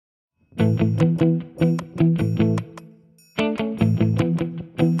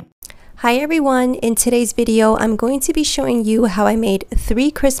Hi everyone, in today's video I'm going to be showing you how I made 3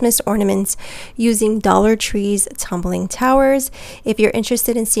 Christmas ornaments using Dollar Trees Tumbling Towers. If you're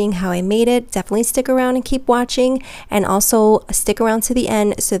interested in seeing how I made it, definitely stick around and keep watching, and also stick around to the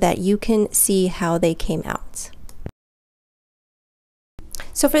end so that you can see how they came out.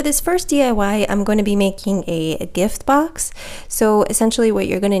 So for this first DIY, I'm going to be making a gift box. So essentially what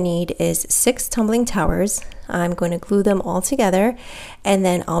you're going to need is 6 tumbling towers. I'm going to glue them all together and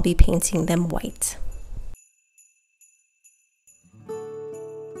then I'll be painting them white.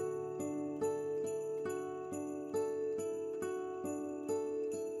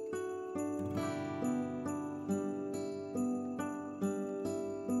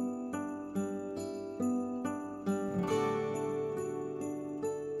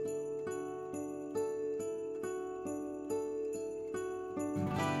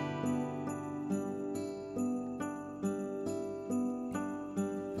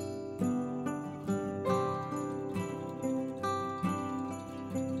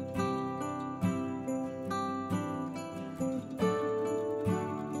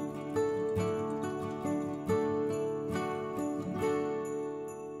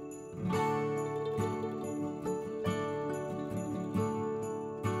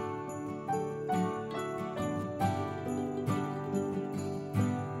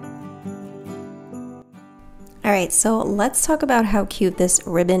 Alright, so let's talk about how cute this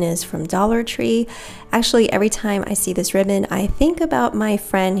ribbon is from Dollar Tree. Actually, every time I see this ribbon, I think about my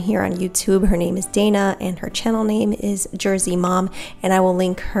friend here on YouTube. Her name is Dana and her channel name is Jersey Mom, and I will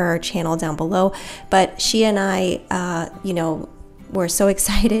link her channel down below. But she and I, we're so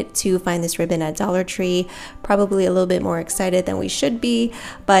excited to find this ribbon at Dollar Tree, probably a little bit more excited than we should be,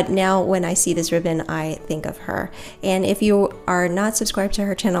 but now when I see this ribbon, I think of her. And if you are not subscribed to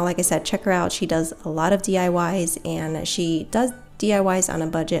her channel, like I said, check her out. She does a lot of DIYs, and she does DIYs on a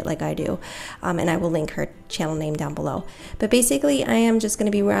budget like I do, and I will link her channel name down below. But basically, I am just going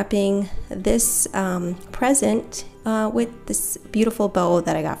to be wrapping this present with this beautiful bow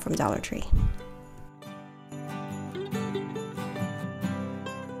that I got from Dollar Tree.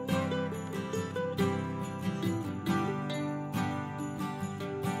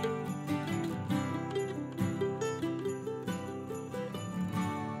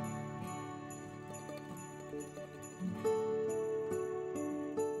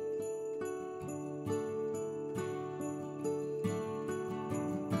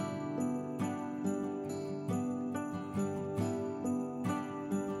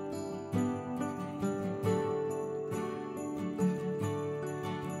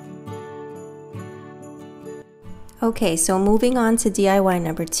 Okay, so moving on to DIY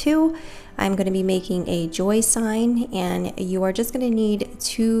number 2, I'm going to be making a joy sign, and you are just going to need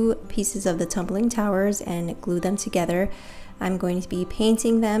 2 pieces of the tumbling towers and glue them together. I'm going to be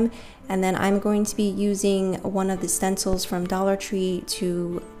painting them, and then I'm going to be using one of the stencils from Dollar Tree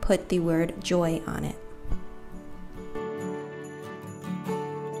to put the word joy on it.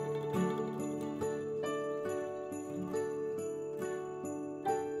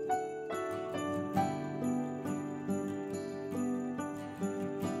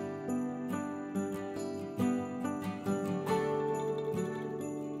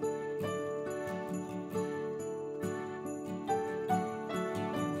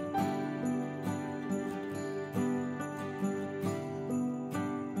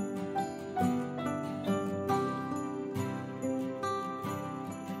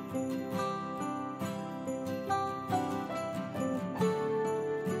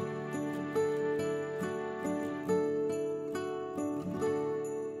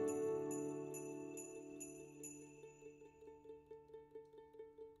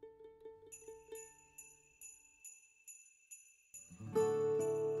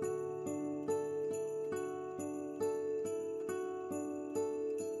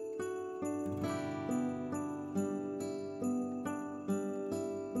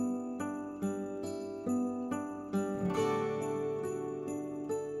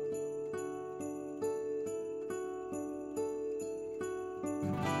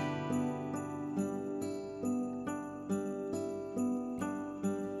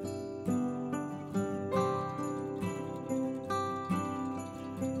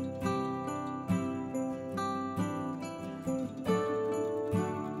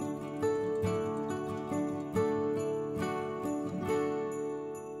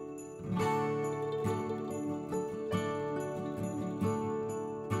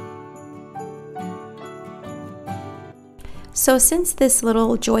 So since this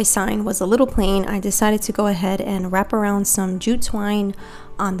little joy sign was a little plain, I decided to go ahead and wrap around some jute twine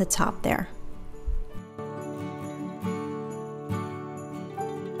on the top there.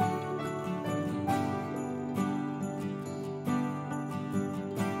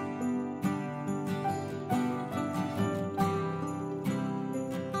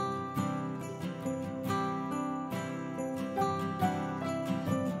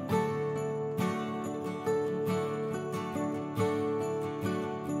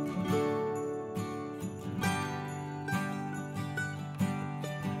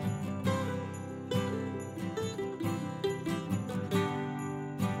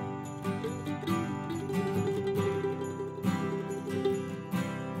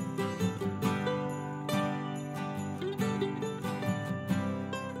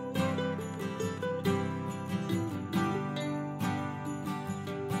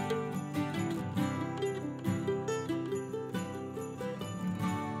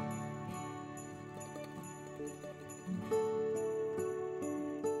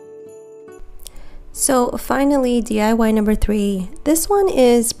 So finally, DIY number 3. This one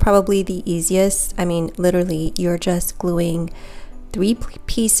is probably the easiest. I mean, literally, you're just gluing 3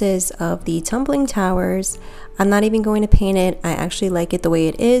 pieces of the tumbling towers. I'm not even going to paint it. I actually like it the way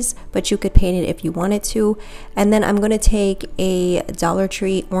it is, but you could paint it if you wanted to. And then I'm going to take a Dollar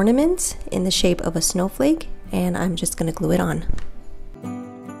Tree ornament in the shape of a snowflake, and I'm just going to glue it on.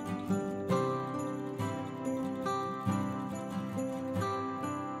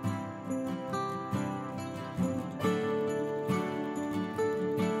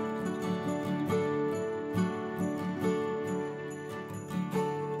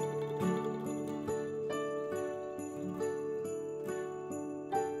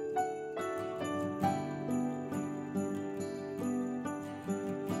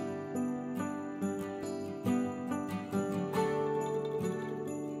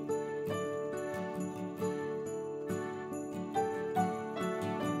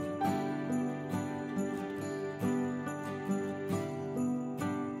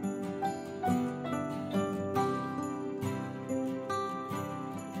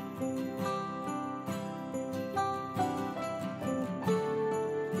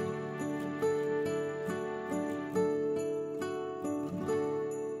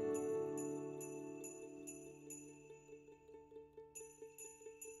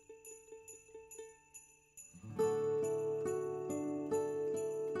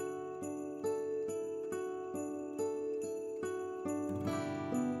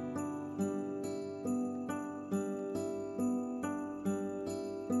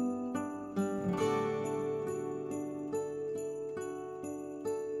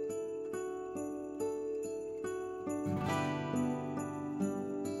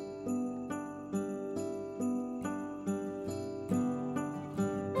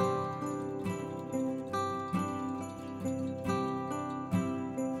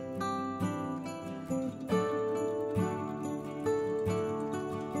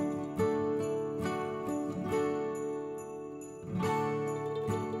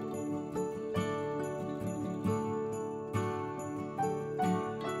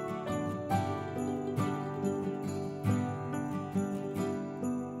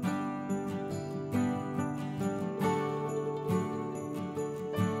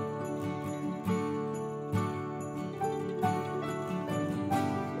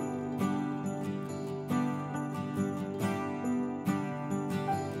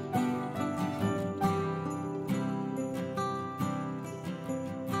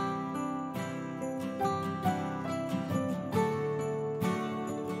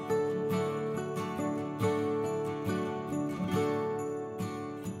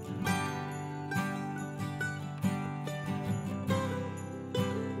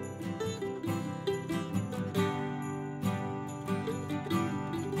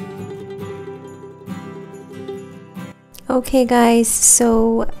 Okay guys,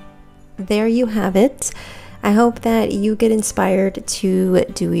 so there you have it. I hope that you get inspired to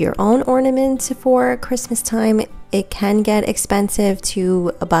do your own ornament for Christmas time. It can get expensive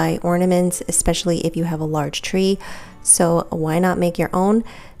to buy ornaments, especially if you have a large tree. So why not make your own?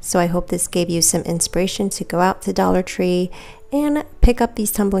 So I hope this gave you some inspiration to go out to Dollar Tree and pick up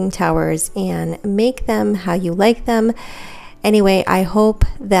these tumbling towers and make them how you like them. Anyway, I hope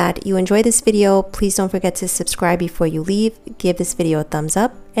that you enjoyed this video. Please don't forget to subscribe before you leave. Give this video a thumbs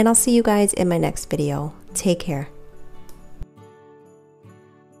up, and I'll see you guys in my next video. Take care.